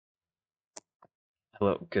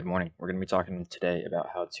Hello, good morning. We're going to be talking today about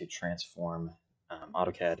how to transform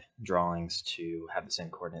AutoCAD drawings to have the same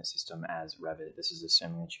coordinate system as Revit. This is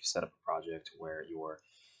assuming that you set up a project where your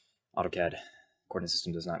AutoCAD coordinate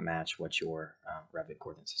system does not match what your Revit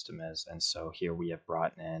coordinate system is. And so here we have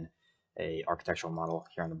brought in a architectural model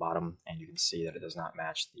here on the bottom, and you can see that it does not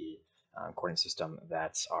match the coordinate system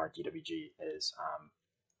that our DWG is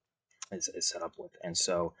set up with. And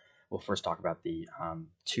so we'll first talk about the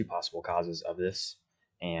two possible causes of this.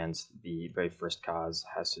 And the very first cause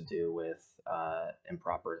has to do with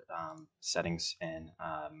improper settings in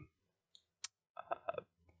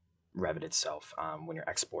Revit itself when you're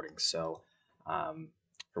exporting. So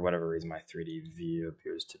for whatever reason, my 3D view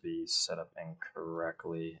appears to be set up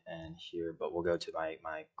incorrectly in here, but we'll go to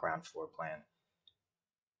my ground floor plan.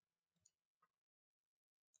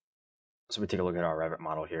 So we take a look at our Revit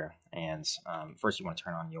model here, and first you want to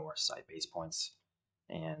turn on your site base points.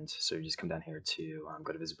 And so you just come down here to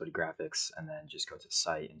go to visibility graphics, and then just go to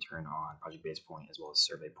site and turn on project base point as well as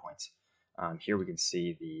survey points. Here we can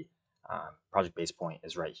see the project base point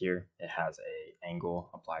is right here. It has a angle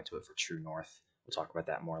applied to it for true north. We'll talk about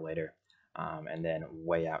that more later. And then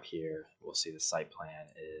way out here, we'll see the site plan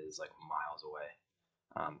is like miles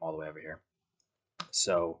away, all the way over here.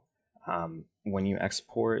 So when you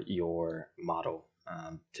export your model,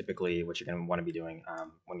 typically what you're going to want to be doing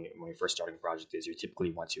when you're first starting a project is you typically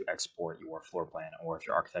want to export your floor plan, or if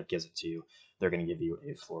your architect gives it to you, they're going to give you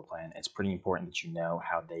a floor plan. It's pretty important that you know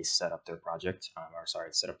how they set up their project,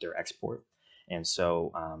 set up their export. And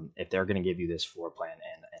so if they're going to give you this floor plan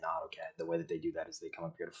in AutoCAD, the way that they do that is they come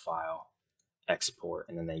up here to File, Export,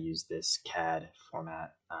 and then they use this CAD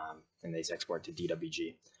format, and they export to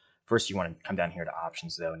DWG. First, you want to come down here to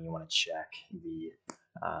options though, and you want to check the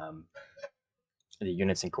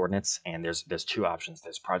units and coordinates. And there's two options.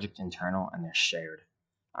 There's project internal and there's shared.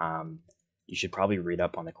 You should probably read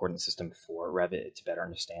up on the coordinate system for Revit to better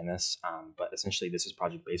understand this. But essentially, this is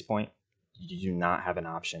project base point. You do not have an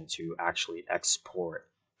option to actually export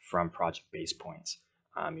from project base points.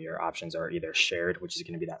 Your options are either shared, which is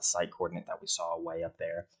going to be that site coordinate that we saw way up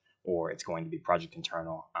there, or it's going to be project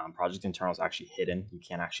internal. Project internal is actually hidden. You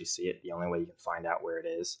can't actually see it. The only way you can find out where it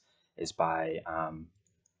is by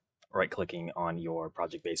right-clicking on your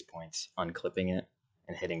project base points, unclipping it,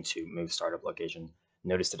 and hitting to move startup location.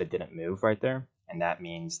 Notice that it didn't move right there, and that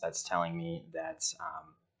means that's telling me that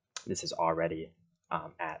this is already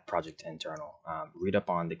at project internal. Read up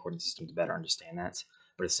on the coordinate system to better understand that,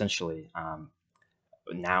 but essentially,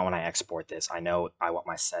 now when I export this, I know I want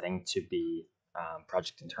my setting to be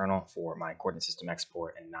project internal for my coordinate system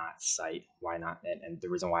export and not site. Why not? And the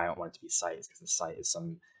reason why I don't want it to be site is because the site is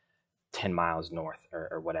some 10 miles north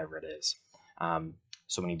or whatever it is.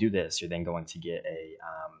 So when you do this, you're then going to get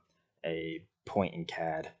a point in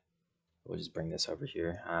CAD. We'll just bring this over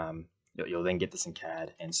here. You'll then get this in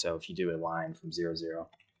CAD. And so if you do a line from 0, 0,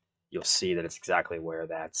 you'll see that it's exactly where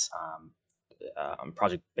that's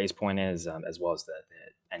project base point is, as well as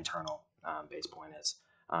the internal base point is.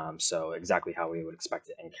 So exactly how we would expect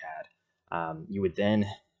it in CAD. You would then,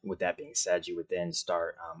 with that being said, you would then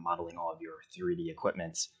start modeling all of your 3D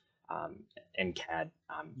equipment in CAD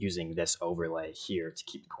using this overlay here to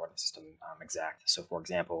keep the coordinate system exact. So for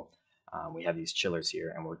example, we have these chillers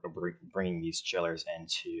here, and we're bringing these chillers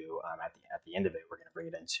into, at the end of it, we're going to bring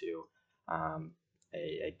it into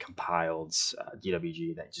a compiled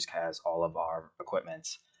DWG that just has all of our equipment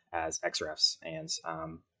as XREFs. And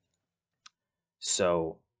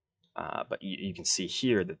but you can see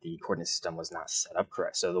here that the coordinate system was not set up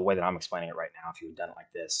correct. So the way that I'm explaining it right now, if you had done it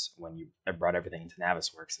like this, when you brought everything into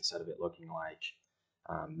NavisWorks, instead of it looking like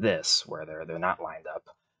this, where they're not lined up,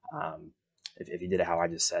 if you did it how I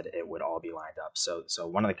just said, it would all be lined up. So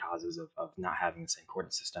one of the causes of not having the same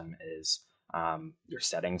coordinate system is your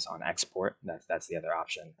settings on export. That's the other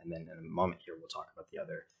option. And then in a moment here, we'll talk about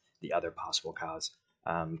the other possible cause.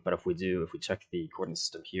 But if we check the coordinate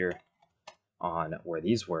system here on where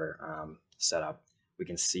these were set up, we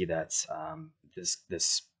can see that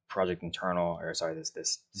this project internal, or sorry,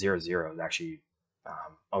 this 0, 0 is actually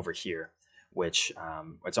over here, which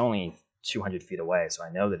it's only 200 feet away. So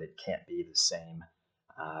I know that it can't be the same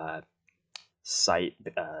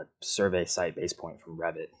survey site base point from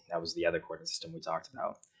Revit. That was the other coordinate system we talked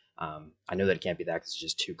about. I know that it can't be that because it's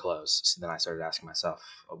just too close. So then I started asking myself,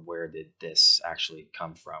 where did this actually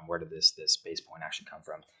come from? Where did this base point actually come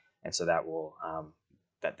from? And so that will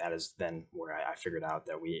that is then where I figured out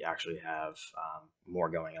that we actually have more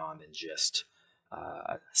going on than just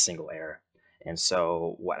a single error. And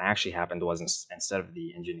so what actually happened was, instead of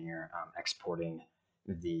the engineer exporting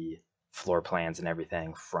the floor plans and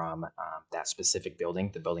everything from that specific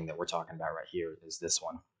building. The building that we're talking about right here is this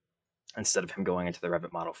one. Instead of him going into the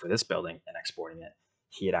Revit model for this building and exporting it,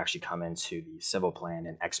 he had actually come into the civil plan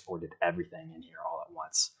and exported everything in here all at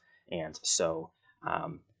once. And so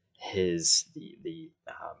the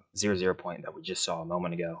 0 point that we just saw a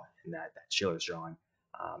moment ago in that Schiller's drawing,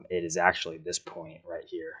 it is actually this point right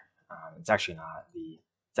here. It's actually not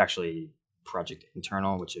it's actually project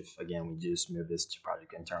internal, which if again we do move this to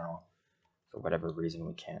project internal, for whatever reason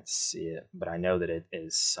we can't see it, but I know that it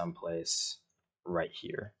is someplace right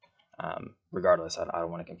here. Regardless, I don't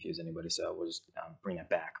want to confuse anybody, so we'll just bring it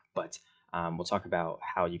back. But we'll talk about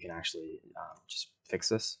how you can actually just fix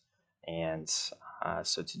this. And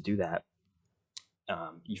so to do that,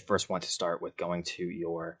 you first want to start with going to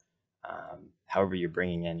your, however you're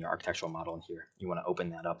bringing in your architectural model in here. You want to open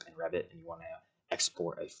that up in Revit and you want to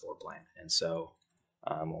export a floor plan. And so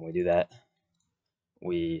when we do that,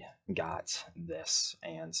 we got this.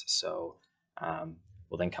 And so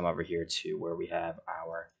we'll then come over here to where we have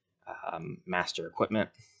our master equipment.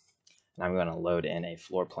 And I'm going to load in a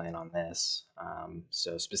floor plan on this.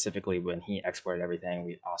 So specifically when he exported everything,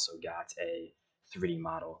 we also got a 3D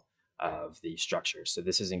model of the structure. So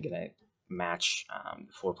this isn't going to match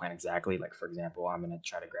the floor plan exactly. Like for example, I'm going to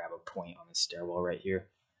try to grab a point on the stairwell right here.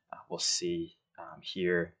 We'll see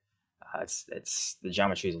here, it's the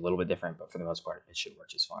geometry is a little bit different, but for the most part, it should work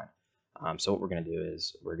just fine. So what we're going to do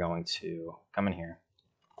is we're going to come in here.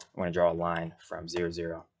 We're going to draw a line from 0,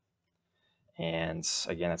 0. And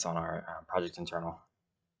again, it's on our project internal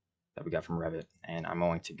that we got from Revit. And I'm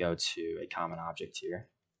going to go to a common object here.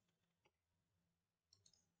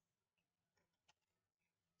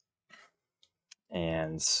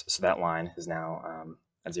 And so that line is now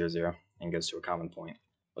at 0, 0 and goes to a common point.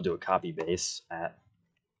 We'll do a copy base at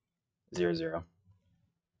 0, 0.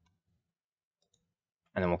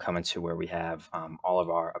 And then we'll come into where we have all of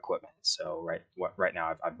our equipment. So right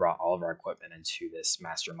now I've brought all of our equipment into this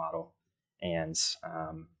master model. And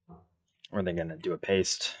we're then going to do a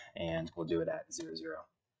paste, and we'll do it at 0, 0.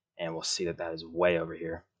 And we'll see that that is way over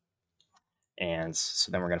here. And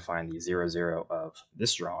so then we're going to find the 0, 0 of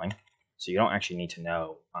this drawing. So you don't actually need to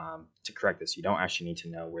know, to correct this, you don't actually need to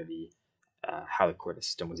know where the how the coordinate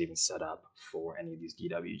system was even set up for any of these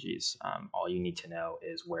DWGs. All you need to know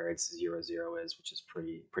is where its 0, 0 is, which is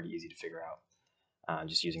pretty easy to figure out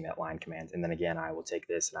just using that line command. And then again, I will take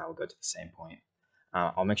this and I will go to the same point.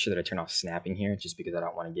 I'll make sure that I turn off snapping here just because I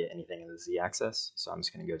don't want to get anything in the z-axis. So I'm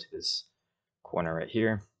just going to go to this corner right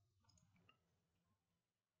here.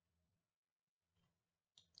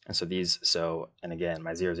 And so and again,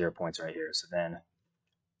 my 0, 0 points right here. So then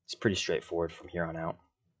it's pretty straightforward from here on out.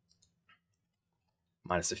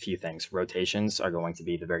 Minus a few things. Rotations are going to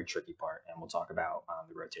be the very tricky part, and we'll talk about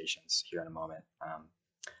the rotations here in a moment.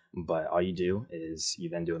 But all you do is you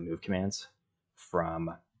then do a move commands from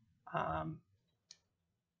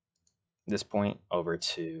this point over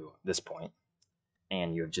to this point,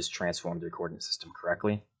 and you have just transformed your coordinate system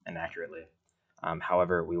correctly and accurately.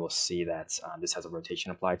 However, we will see that this has a rotation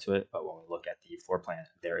applied to it, but when we look at the floor plan,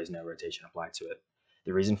 there is no rotation applied to it.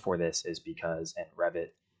 The reason for this is because in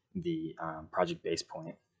Revit, the project base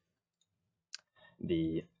point,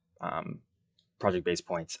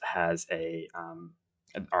 has a,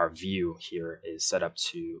 our view here is set up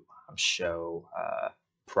to show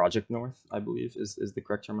project north, I believe is the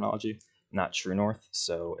correct terminology, not true north.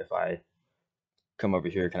 So if I come over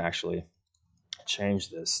here, I can actually change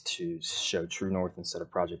this to show true north instead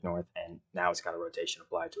of project north, and now it's got a rotation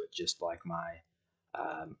applied to it, just like my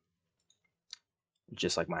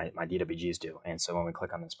DWGs do. And so when we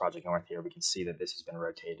click on this project north here, we can see that this has been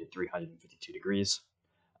rotated 352 degrees.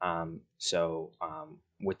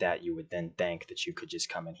 With that, you would then think that you could just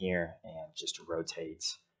come in here and just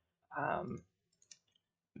rotate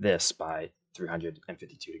this by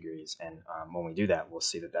 352 degrees. And when we do that, we'll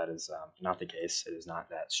see that that is not the case. It is not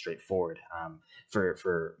that straightforward.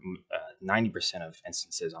 For 90% of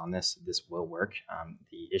instances on this will work.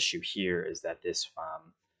 The issue here is that this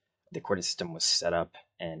the coordinate system was set up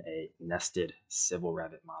in a nested civil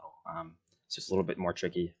Revit model. So it's a little bit more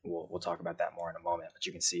tricky. We'll talk about that more in a moment. But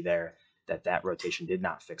you can see there that that rotation did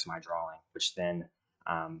not fix my drawing, which then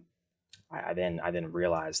I then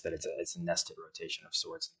realized that it's a nested rotation of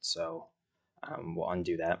sorts. So we'll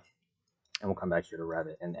undo that, and we'll come back here to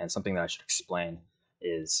Revit. And something that I should explain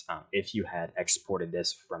is if you had exported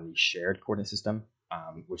this from the shared coordinate system,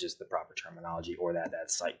 which is the proper terminology, or that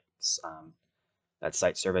site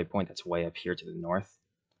survey point that's way up here to the north,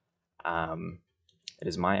 it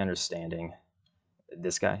is my understanding,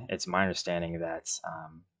 it's my understanding that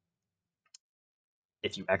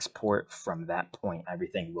if you export from that point,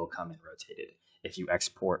 everything will come in rotated. If you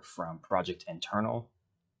export from project internal,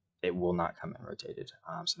 it will not come in rotated.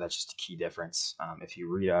 So that's just a key difference. If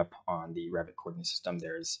you read up on the Revit Coordinate System,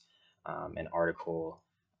 there's an article.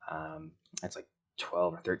 It's like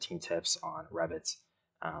 12 or 13 tips on Revit.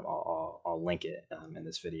 I'll link it in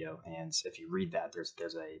this video, and if you read that,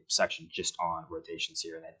 there's a section just on rotations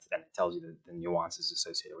here, and it tells you the nuances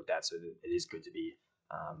associated with that. So it is good to be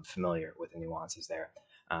familiar with the nuances there.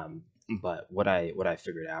 But what I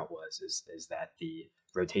figured out is that the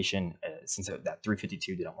rotation, since that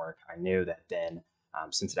 352 didn't work, I knew that then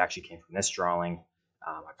since it actually came from this drawing,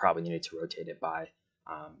 I probably needed to rotate it by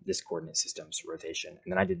this coordinate system's rotation.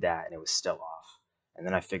 And then I did that, and it was still off. And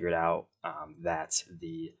then I figured out that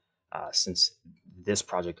since this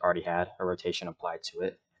project already had a rotation applied to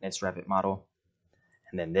it in its Revit model,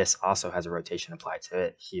 and then this also has a rotation applied to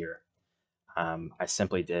it here, I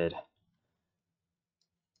simply did.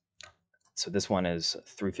 So this one is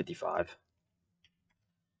 355.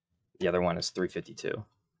 The other one is 352.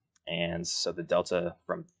 And so the delta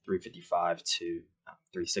from 355 to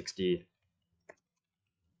 360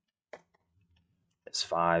 is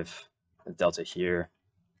 5. The delta here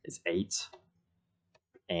is 8.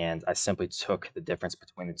 And I simply took the difference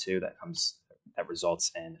between the two that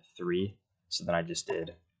results in 3. So then I just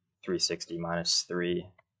did 360 minus 3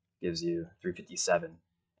 gives you 357.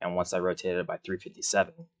 And once I rotated it by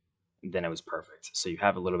 357, then it was perfect. So you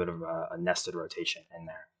have a little bit of a nested rotation in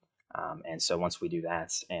there. And so once we do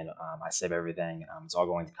that, and I save everything, it's all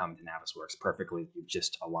going to come into NavisWorks perfectly. You've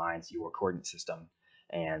just aligned your coordinate system,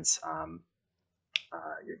 and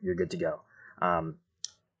you're good to go.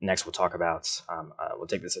 Next, we'll talk about, we'll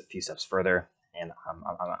take this a few steps further, and I'm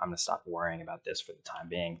going to stop worrying about this for the time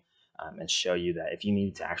being, and show you that if you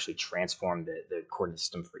need to actually transform the coordinate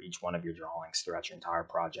system for each one of your drawings throughout your entire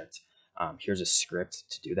project, here's a script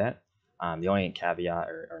to do that. The only caveat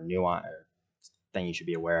or nuance or thing you should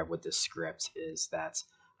be aware of with this script is that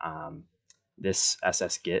this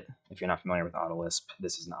ssget, if you're not familiar with AutoLisp,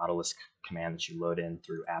 this is an AutoLisp command that you load in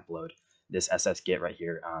through AppLoad. This ssget right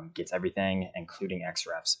here gets everything, including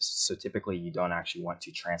xrefs. So typically you don't actually want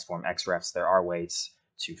to transform xrefs. There are ways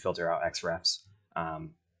to filter out xrefs,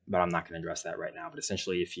 but I'm not going to address that right now. But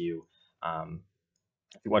essentially, if you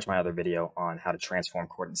watch my other video on how to transform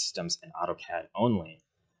coordinate systems in AutoCAD only,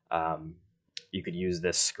 you could use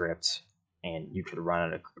this script and you could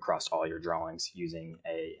run it across all your drawings using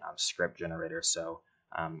a script generator. So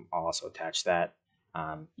I'll also attach that.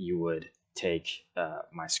 You would take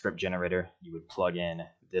my script generator, you would plug in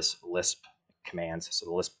this LISP command. So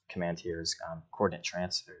the LISP command here is coordinate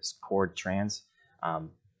trans. There's coord trans.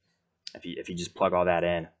 If you just plug all that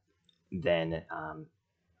in, then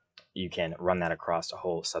you can run that across a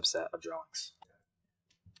whole subset of drawings.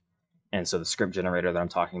 And so the script generator that I'm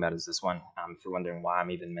talking about is this one. If you're wondering why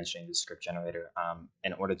I'm even mentioning the script generator,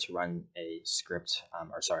 in order to run a script,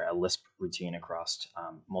 a LISP routine across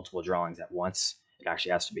multiple drawings at once, it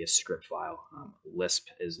actually has to be a script file. LISP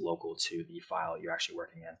is local to the file you're actually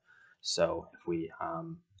working in. So if we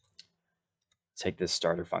take this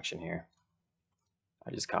starter function here,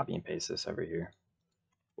 I just copy and paste this over here.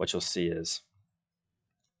 What you'll see is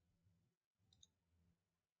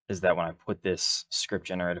that when I put this script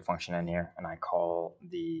generator function in here and I call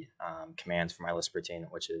the commands for my LISP routine,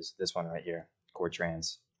 which is this one right here, coord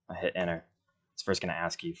trans, I hit enter. It's first going to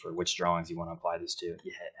ask you for which drawings you want to apply this to. You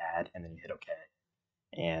hit add and then you hit OK,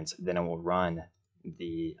 and then it will run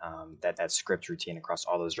the that script routine across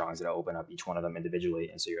all those drawings. That'll open up each one of them individually,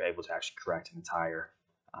 and so you're able to actually correct an entire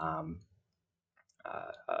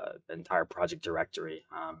project directory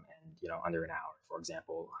and under an hour, for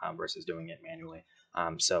example, versus doing it manually.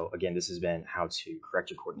 So again, this has been how to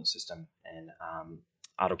correct your coordinate system in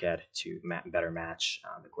AutoCAD to better match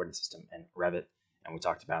the coordinate system in Revit, and we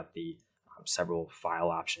talked about the several file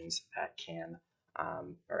options that can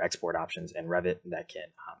or export options in Revit that can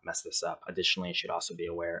mess this up. Additionally, you should also be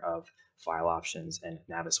aware of file options in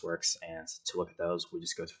NavisWorks, and to look at those, we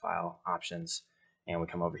just go to File Options, and we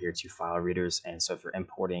come over here to File Readers. And so if you're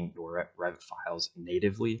importing your Revit files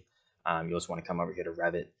natively, you'll just want to come over here to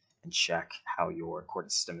Revit and check how your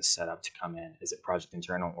coordinate system is set up to come in. Is it project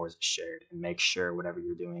internal or is it shared? And make sure whatever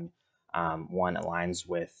you're doing, one, aligns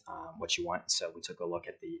with what you want. So we took a look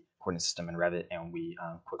at the coordinate system in Revit, and we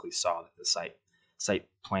quickly saw that the site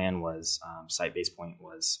plan was, site base point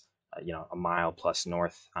was a mile plus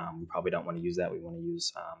north. We probably don't want to use that. We want to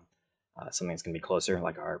use something that's going to be closer,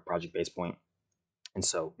 like our project base point. And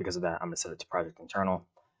so because of that, I'm going to set it to project internal.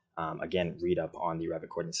 Again, read up on the Revit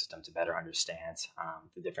coordinate system to better understand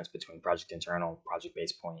the difference between project internal, project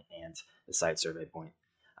base point, and the site survey point.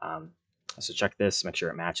 So check this, make sure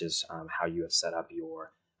it matches how you have set up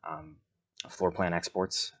your floor plan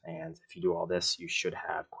exports. And if you do all this, you should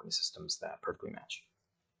have coordinate systems that perfectly match.